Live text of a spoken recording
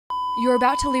You're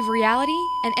about to leave reality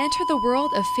and enter the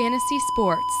world of fantasy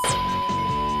sports.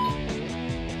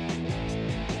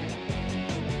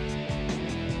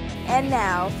 And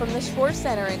now, from the Sports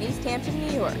Center in East Hampton,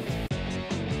 New York.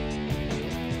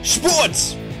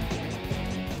 Sports!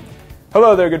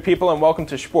 Hello there, good people, and welcome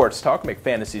to Sports Talk. Make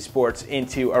fantasy sports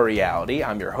into a reality.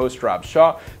 I'm your host, Rob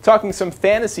Shaw, talking some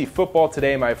fantasy football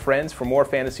today, my friends. For more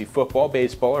fantasy football,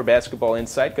 baseball, or basketball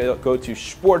insight, go to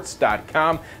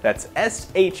shports.com. That's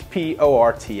shports.com.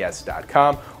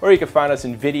 Or you can find us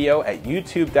in video at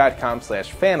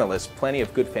youtube.com/fanalist. Plenty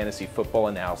of good fantasy football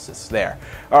analysis there.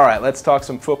 All right, let's talk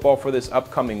some football for this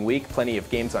upcoming week. Plenty of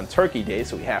games on Turkey Day,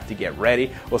 so we have to get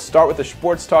ready. We'll start with the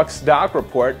Sports Talk stock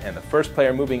report, and the first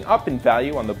player moving up in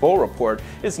value on the Bull Report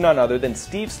is none other than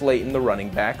Steve Slaton, the running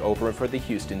back over for the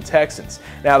Houston Texans.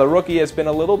 Now, the rookie has been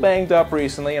a little banged up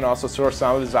recently and also saw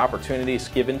some of his opportunities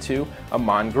given to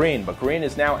Ahman Green. But Green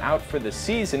is now out for the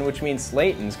season, which means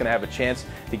Slaton's going to have a chance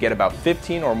to get about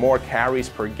 15 or more carries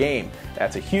per game.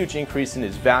 That's a huge increase in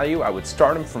his value. I would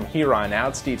start him from here on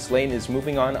out. Steve Slaton is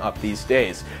moving on up these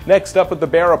days. Next up with the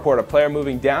Bear Report, a player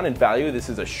moving down in value. This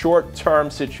is a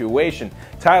short-term situation.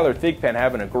 Thigpen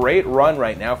having a great run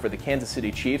right now for the Kansas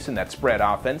City Chiefs in that spread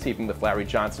offense, even with Larry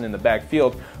Johnson in the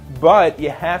backfield. But you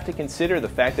have to consider the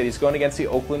fact that he's going against the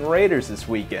Oakland Raiders this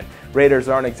weekend. Raiders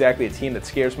aren't exactly a team that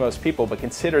scares most people, but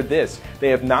consider this. They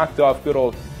have knocked off good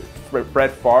old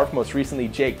Brett Favre, most recently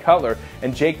Jake Cutler,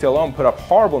 and Jake Delhomme put up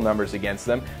horrible numbers against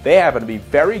them. They happen to be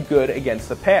very good against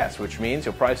the pass, which means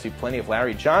you'll probably see plenty of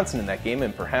Larry Johnson in that game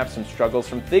and perhaps some struggles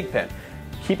from Thigpen.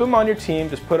 Keep him on your team,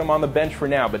 just put him on the bench for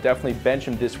now, but definitely bench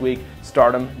him this week,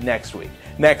 start him next week.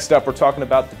 Next up, we're talking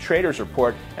about the Traders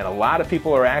Report, and a lot of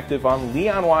people are active on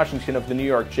Leon Washington of the New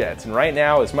York Jets. And right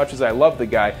now, as much as I love the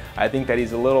guy, I think that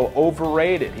he's a little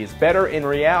overrated. He's better in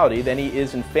reality than he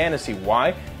is in fantasy.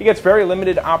 Why? He gets very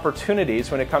limited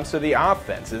opportunities when it comes to the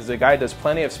offense. The guy does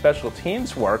plenty of special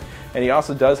teams work, and he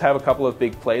also does have a couple of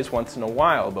big plays once in a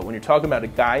while. But when you're talking about a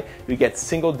guy who gets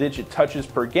single-digit touches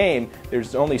per game,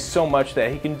 there's only so much that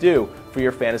he can do for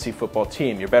your fantasy football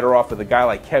team. You're better off with a guy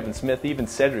like Kevin Smith, even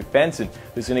Cedric Benson,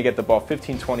 who's going to get the ball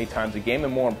 15-20 times a game,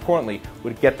 and more importantly,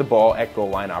 would get the ball at goal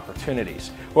line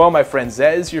opportunities. Well, my friends,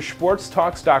 that is your Sports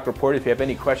Talk stock report. If you have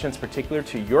any questions particular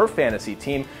to your fantasy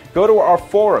team, go to our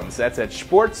forums. That's at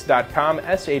shports.com,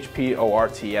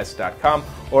 shports.com,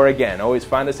 or again, always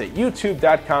find us at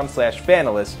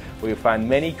youtube.com/fanalist, where you'll find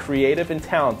many creative and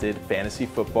talented fantasy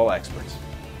football experts.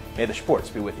 May the sports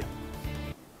be with you.